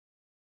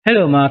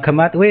Hello mga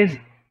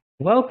Ka-MathWiz!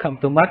 Welcome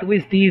to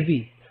MathWiz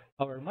TV,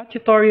 our math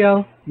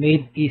tutorial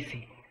made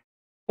easy.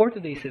 For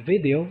today's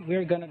video,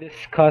 we're gonna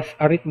discuss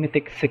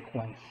arithmetic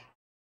sequence.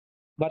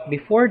 But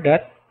before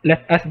that,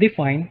 let us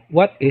define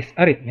what is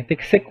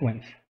arithmetic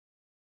sequence.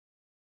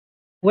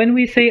 When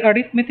we say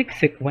arithmetic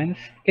sequence,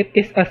 it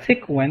is a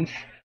sequence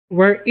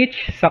where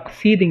each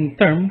succeeding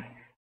term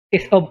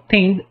is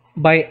obtained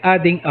by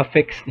adding a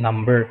fixed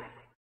number.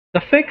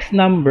 The fixed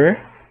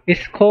number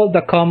is called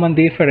the common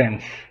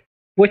difference,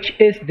 which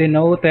is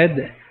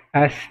denoted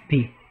as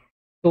D.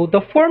 So the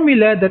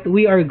formula that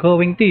we are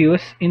going to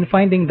use in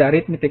finding the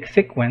arithmetic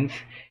sequence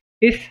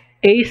is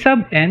A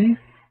sub n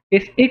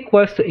is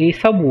equals to A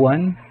sub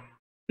 1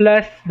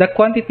 plus the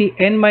quantity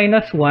n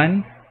minus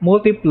 1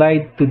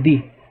 multiplied to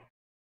D,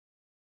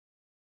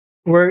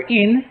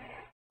 wherein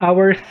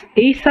our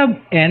A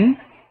sub n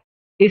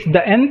is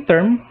the n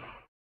term,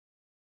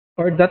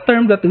 or the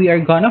term that we are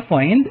gonna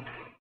find.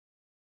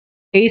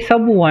 A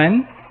sub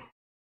 1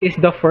 is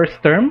the first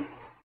term.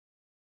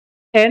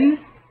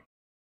 N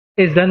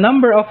is the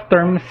number of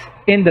terms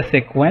in the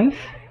sequence,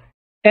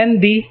 and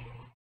D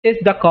is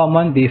the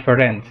common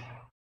difference.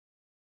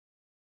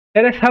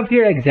 Let us have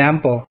here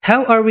example.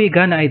 How are we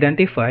gonna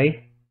identify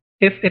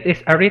if it is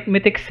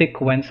arithmetic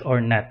sequence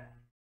or not?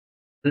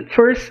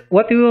 First,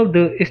 what we will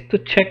do is to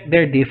check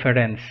their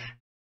difference.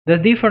 The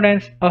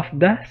difference of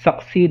the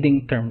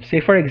succeeding terms.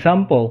 Say for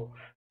example,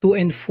 2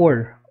 and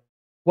 4.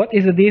 What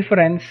is the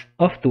difference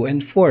of 2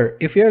 and 4?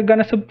 If you're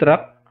gonna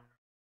subtract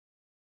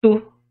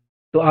 2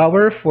 to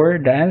our 4,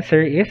 the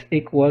answer is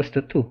equals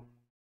to 2.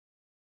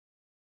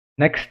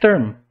 Next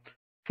term,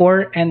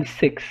 4 and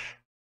 6.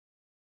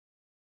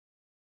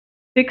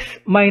 6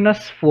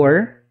 minus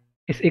 4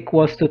 is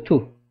equals to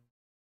 2.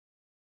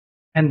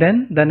 And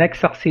then the next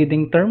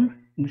succeeding term,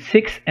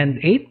 6 and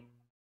 8.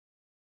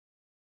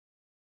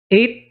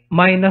 8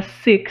 minus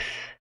 6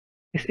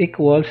 is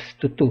equals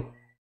to 2.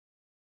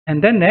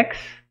 And then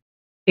next,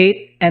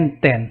 8 and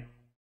 10.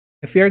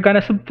 If you're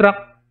gonna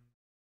subtract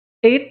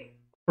 8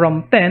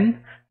 from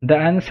 10, the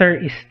answer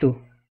is 2.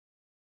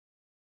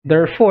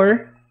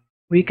 Therefore,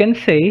 we can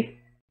say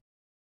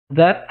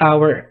that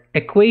our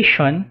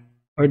equation,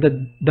 or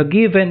the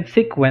given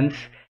sequence,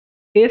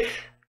 is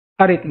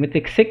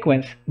arithmetic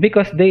sequence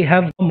because they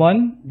have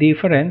common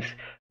difference,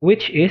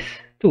 which is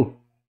 2.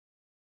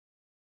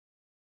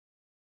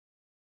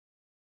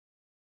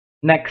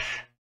 Next,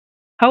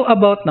 how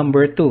about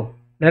number 2?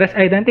 Let us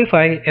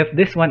identify if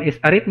this one is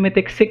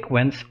arithmetic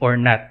sequence or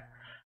not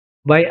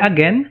by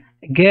again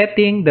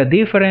getting the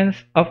difference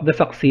of the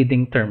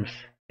succeeding terms.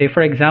 Say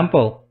for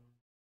example,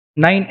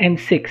 9 and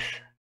 6.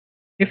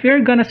 If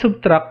you're gonna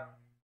subtract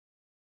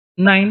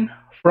 9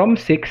 from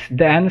 6,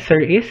 the answer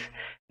is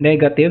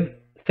negative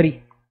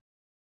 3.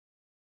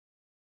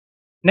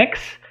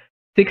 Next,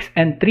 6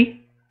 and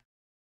 3.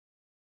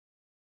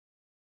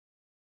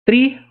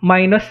 3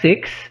 minus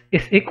 6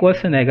 is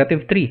equals to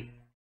negative 3.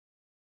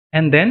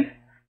 And then,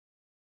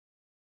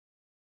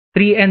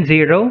 3 and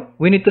 0,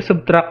 we need to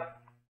subtract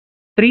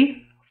 3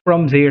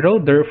 from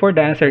 0. Therefore,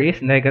 the answer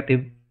is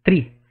negative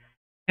 3.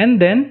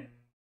 And then,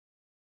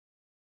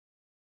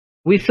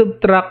 we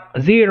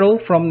subtract 0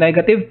 from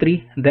negative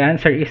 3. The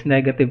answer is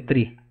negative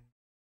 3.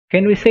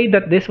 Can we say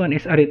that this one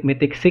is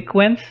arithmetic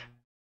sequence?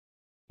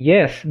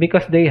 Yes,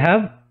 because they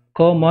have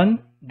common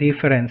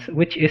difference,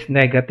 which is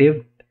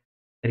negative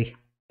 3.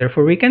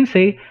 Therefore, we can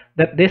say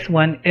that this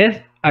one is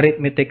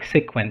arithmetic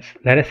sequence.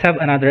 Let us have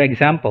another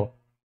example.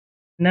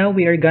 Now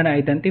we are gonna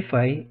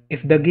identify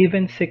if the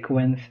given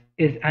sequence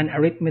is an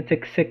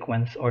arithmetic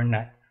sequence or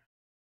not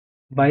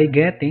by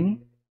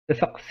getting the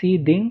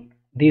succeeding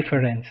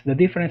difference, the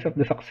difference of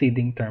the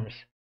succeeding terms.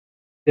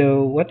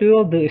 So what we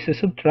will do is to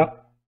subtract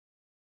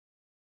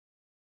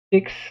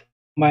 6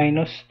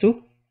 minus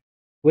 2,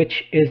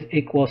 which is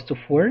equals to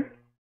 4.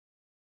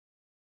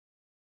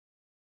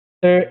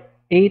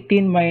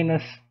 18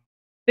 minus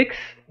 6,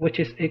 which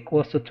is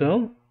equals to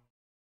 12.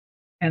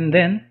 And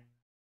then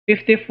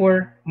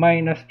 54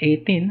 minus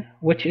 18,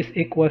 which is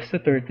equals to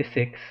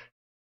 36.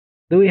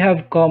 Do we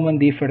have common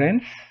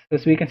difference?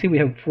 As we can see, we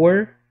have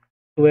 4,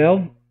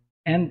 12,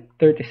 and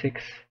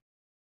 36.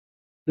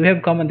 Do we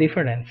have common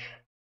difference?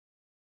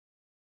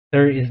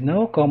 There is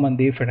no common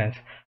difference.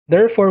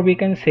 Therefore, we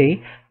can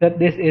say that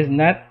this is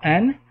not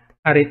an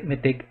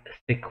arithmetic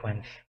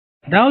sequence.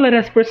 Now let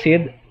us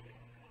proceed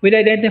with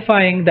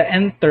identifying the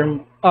nth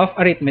term of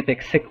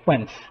arithmetic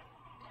sequence.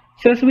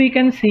 So as we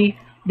can see,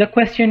 the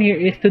question here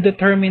is to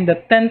determine the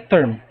 10th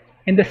term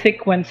in the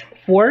sequence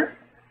 4,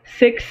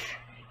 6,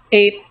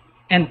 8,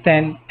 and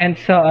 10, and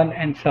so on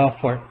and so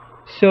forth.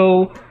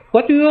 So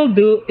what we will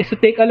do is to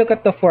take a look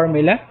at the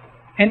formula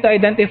and to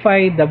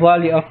identify the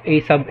value of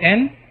A sub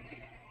n,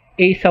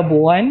 A sub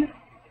 1,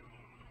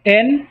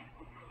 n,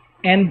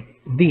 and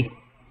d.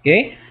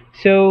 Okay,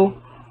 so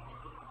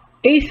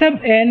A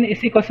sub n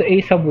is equal to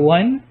A sub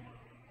 1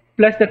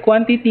 plus the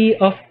quantity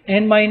of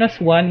n minus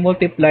 1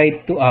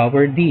 multiplied to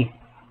our d.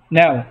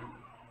 Now,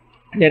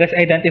 let us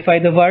identify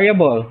the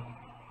variable.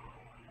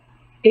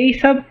 A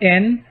sub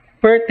n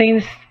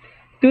pertains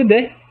to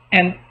the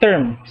nth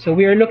term. So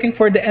we are looking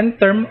for the nth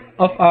term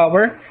of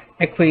our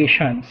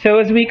equation. So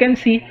as we can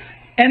see,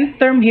 nth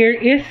term here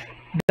is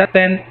the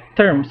 10th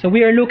term. So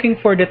we are looking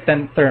for the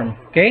 10th term.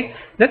 Okay?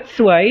 That's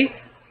why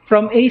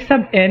from a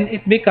sub n,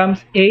 it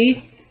becomes a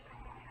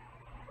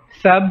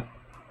sub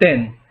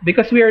 10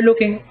 because we are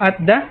looking at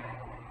the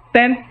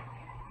 10th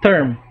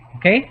term.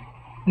 Okay?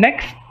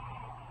 Next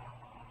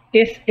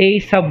is a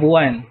sub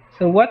 1.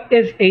 So what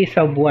is a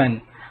sub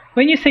 1?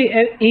 When you say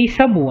a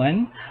sub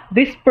 1,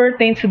 this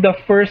pertains to the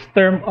first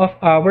term of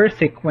our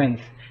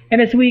sequence.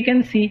 And as we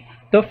can see,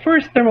 the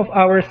first term of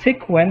our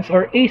sequence,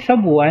 or a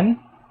sub 1,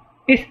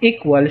 is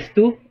equals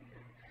to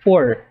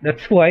 4.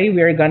 That's why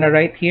we are gonna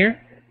write here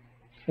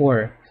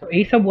 4. So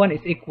a sub 1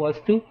 is equals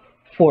to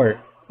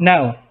 4.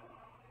 Now,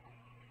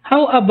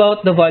 how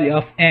about the value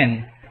of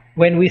n?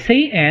 When we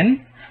say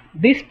n,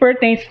 this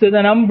pertains to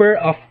the number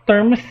of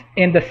terms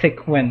in the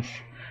sequence.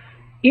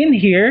 In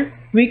here,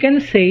 we can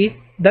say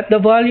that the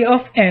value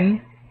of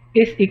n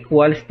is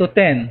equals to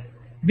 10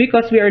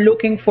 because we are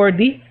looking for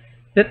the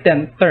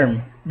 10th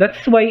term.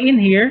 That's why in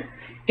here,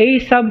 a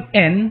sub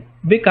n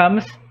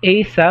becomes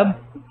a sub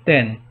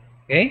 10.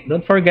 Okay,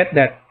 don't forget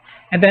that.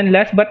 And then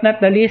last but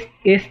not the least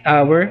is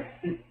our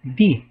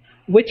d,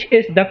 which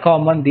is the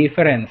common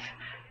difference.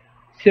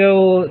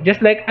 So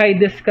just like I've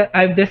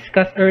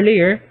discussed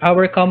earlier,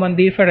 our common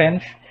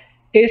difference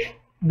is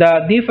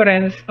the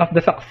difference of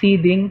the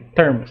succeeding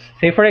terms.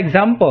 Say for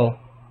example,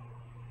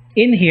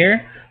 in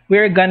here,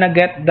 we're gonna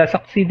get the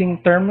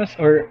succeeding terms,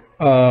 or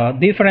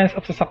difference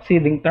of the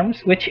succeeding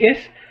terms, which is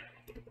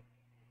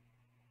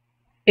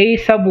a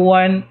sub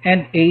 1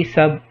 and a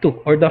sub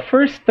 2, or the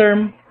first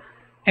term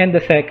and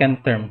the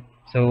second term.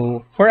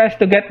 So for us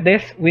to get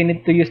this, we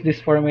need to use this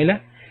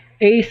formula.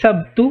 A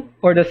sub 2,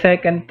 or the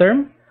second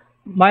term,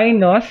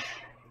 minus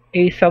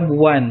a sub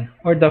 1,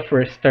 or the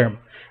first term.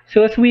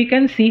 So as we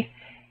can see,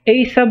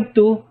 a sub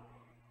 2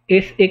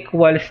 is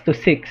equals to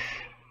 6.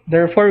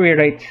 Therefore, we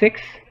write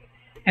 6.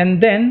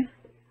 And then,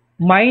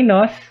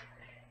 minus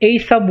a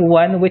sub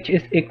 1, which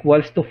is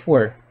equals to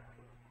 4.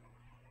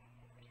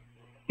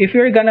 If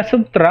you're gonna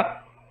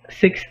subtract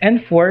 6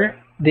 and 4,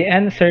 the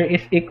answer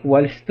is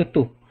equals to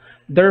 2.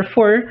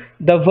 Therefore,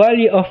 the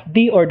value of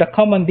d, or the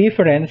common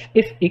difference,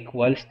 is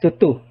equals to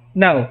 2.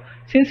 Now,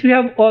 since we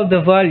have all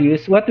the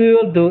values, what we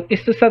will do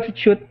is to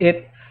substitute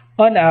it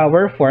on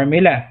our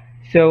formula.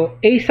 So,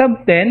 a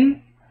sub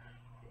 10,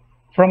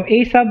 from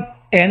a sub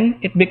n,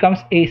 it becomes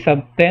a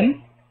sub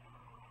 10,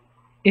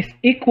 is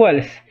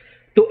equals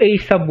to a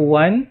sub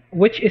 1,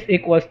 which is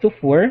equals to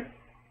 4,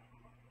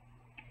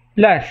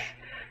 plus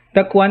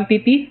the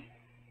quantity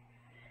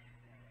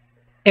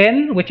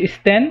n, which is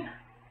 10,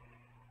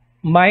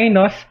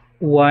 minus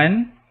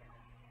 1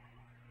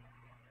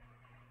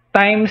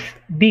 times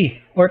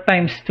d, or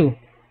times 2.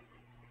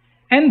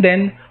 And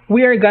then,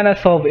 we are gonna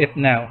solve it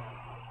now.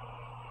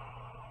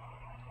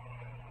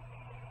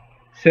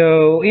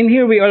 So, in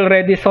here, we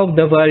already solved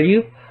the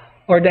value,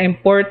 or the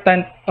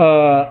important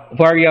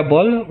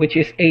variable, which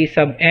is a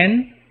sub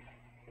n,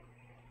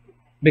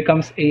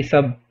 becomes a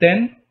sub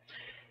 10.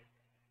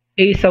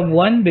 A sub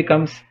 1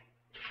 becomes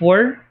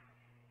 4.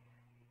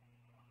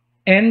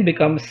 N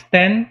becomes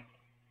 10.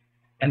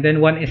 And then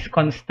 1 is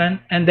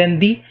constant. And then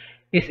d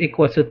is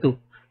equal to 2.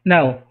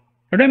 Now,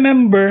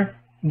 remember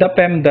the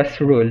PEMDAS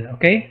rule,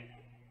 okay?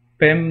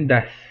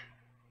 PEMDAS.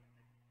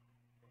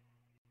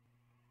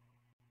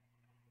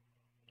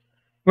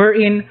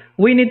 Wherein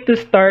we need to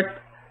start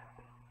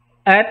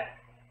at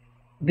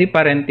the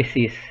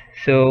parentheses.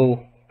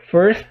 So,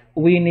 first,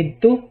 we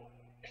need to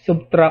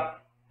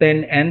subtract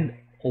 10 and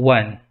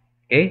 1.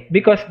 Okay?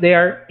 Because they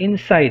are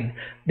inside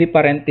the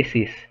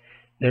parentheses.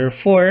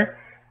 Therefore,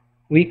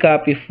 we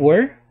copy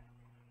 4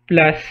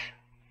 plus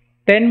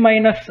 10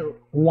 minus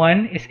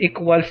 1 is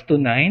equals to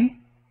 9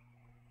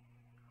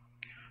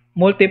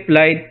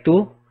 multiplied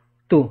to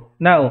 2.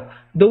 Now,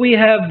 do we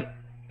have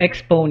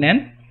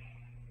exponent?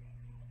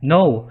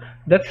 No.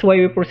 That's why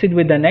we proceed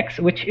with the next,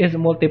 which is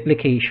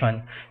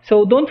multiplication.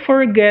 So don't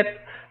forget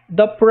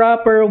the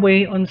proper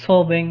way on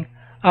solving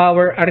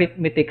our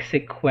arithmetic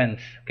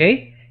sequence.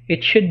 Okay?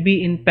 It should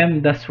be in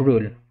PEMDAS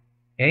rule.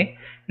 Okay?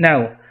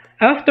 Now,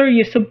 after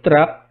you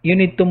subtract, you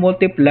need to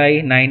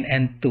multiply 9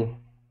 and 2.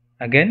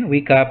 Again,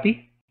 we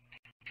copy.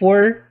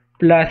 4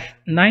 plus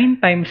 9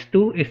 times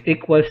 2 is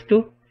equals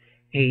to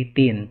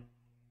 18.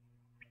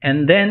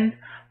 And then,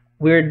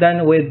 we're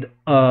done with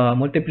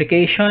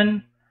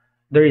multiplication.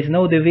 There is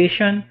no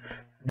division.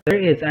 There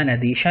is an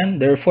addition.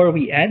 Therefore,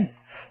 we add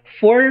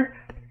 4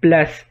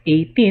 plus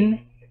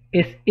 18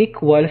 is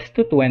equals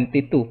to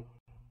 22.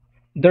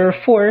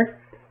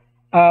 Therefore,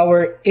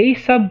 our a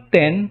sub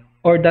 10,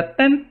 or the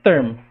 10th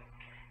term,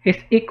 is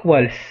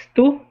equals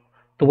to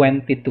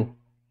 22.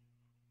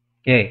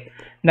 Okay.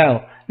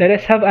 Now, let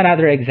us have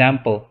another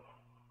example.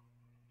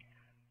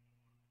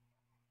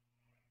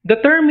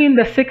 Determine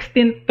the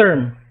 16th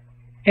term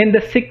in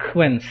the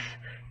sequence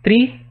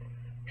 3,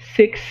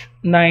 6,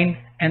 9,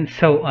 and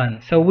so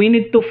on. So we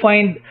need to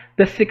find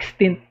the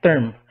 16th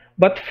term.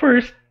 But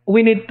first,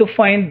 we need to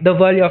find the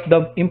value of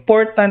the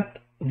important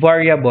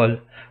variable,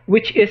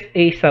 which is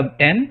a sub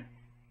n,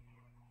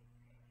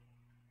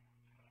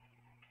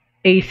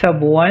 a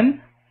sub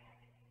 1,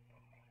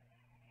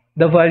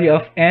 the value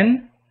of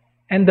n,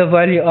 and the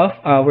value of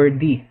our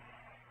d.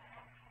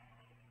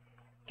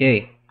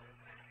 Okay,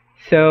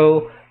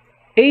 so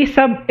a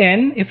sub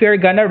n, if you're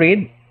gonna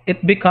read,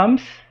 it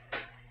becomes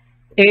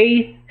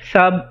a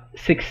sub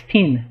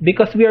 16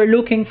 because we are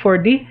looking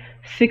for the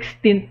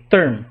 16th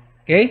term.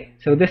 Okay,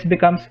 so this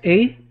becomes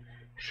a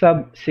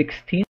sub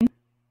 16.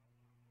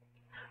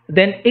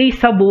 Then a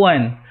sub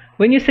 1.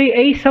 When you say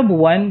a sub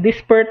 1,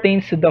 this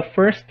pertains to the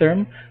first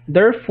term.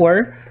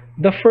 Therefore,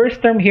 the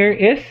first term here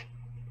is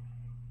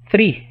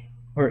 3,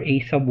 or a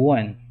sub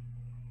 1.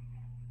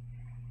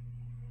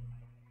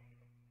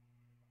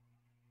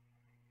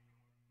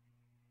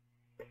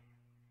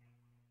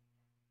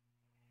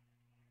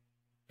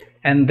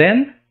 And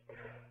then,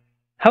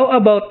 how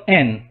about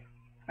n?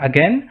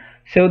 Again,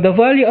 so the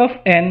value of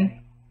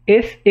n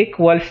is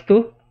equals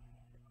to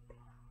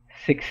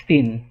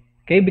 16.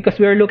 Okay, because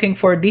we are looking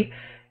for the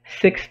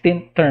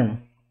 16th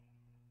term.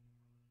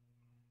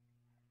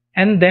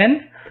 And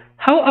then,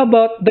 how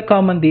about the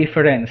common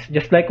difference?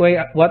 Just like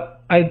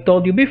what I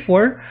told you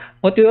before,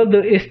 what we will do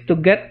is to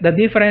get the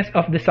difference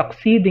of the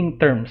succeeding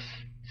terms.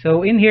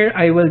 So in here,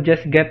 I will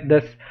just get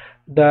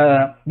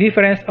the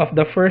difference of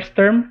the first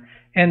term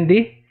and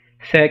the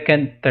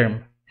second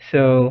term.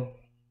 So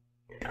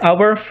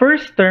our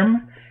first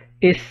term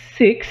is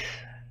 6,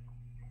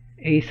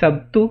 a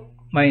sub 2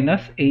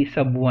 minus a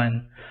sub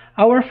 1.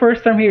 Our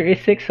first term here is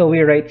 6, so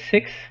we write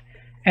 6,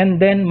 and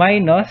then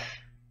minus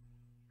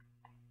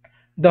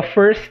the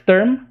first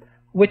term,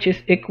 which is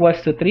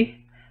equals to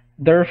 3.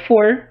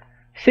 Therefore,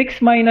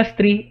 6 minus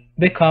 3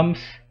 becomes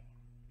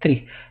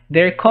 3.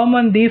 Their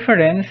common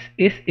difference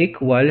is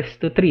equals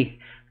to 3.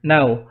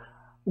 Now,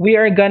 we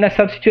are gonna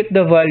substitute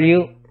the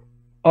value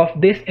of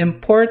this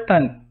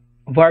important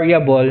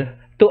variable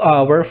to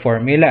our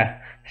formula.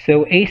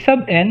 So a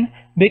sub n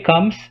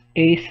becomes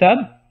a sub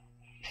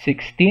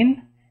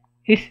 16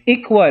 is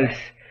equals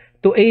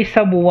to a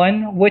sub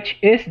 1, which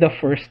is the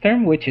first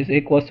term, which is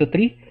equals to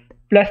 3,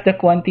 plus the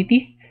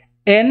quantity.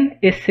 N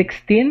is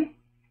 16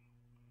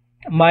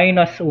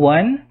 minus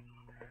 1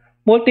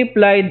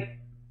 multiplied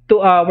to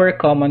our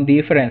common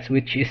difference,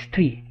 which is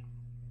 3.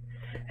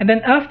 And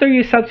then after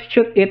you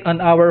substitute it on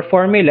our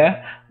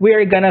formula, we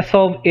are gonna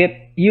solve it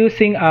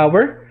using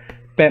our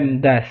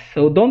PEMDAS.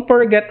 So don't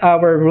forget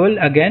our rule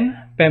again,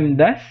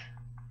 PEMDAS.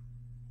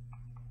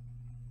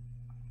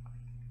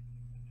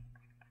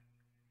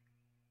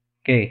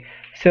 Okay,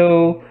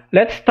 so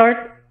let's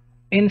start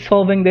in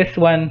solving this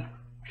one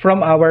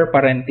from our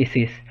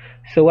parentheses.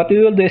 So what we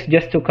will do is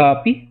just to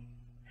copy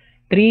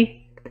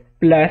 3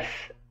 plus,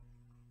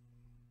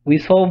 we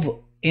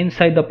solve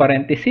inside the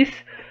parentheses,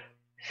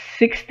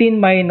 16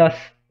 minus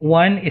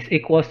 1 is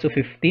equals to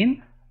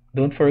 15.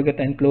 Don't forget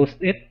to enclose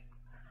it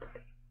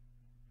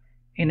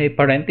in a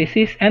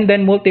parenthesis, and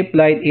then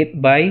multiplied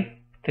it by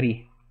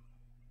 3.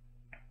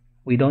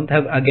 We don't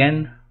have,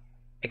 again,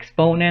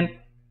 exponent.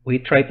 We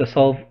try to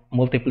solve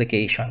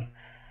multiplication.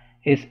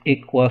 Is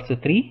equals to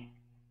 3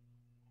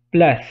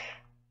 plus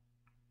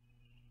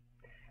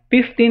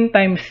 15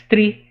 times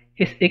 3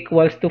 is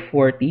equals to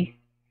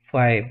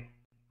 45.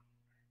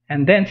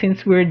 And then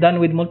since we're done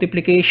with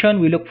multiplication,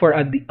 we look for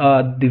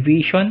a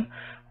division,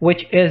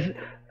 which is,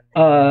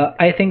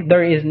 I think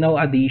there is no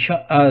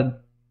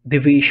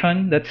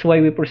division. That's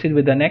why we proceed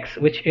with the next,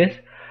 which is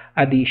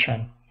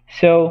addition.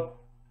 So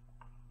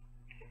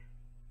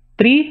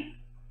 3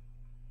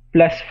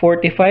 plus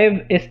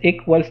 45 is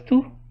equals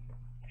to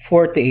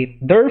 48.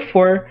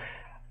 Therefore,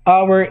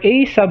 our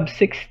a sub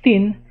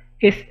 16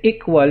 is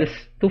equals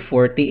to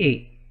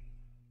 48.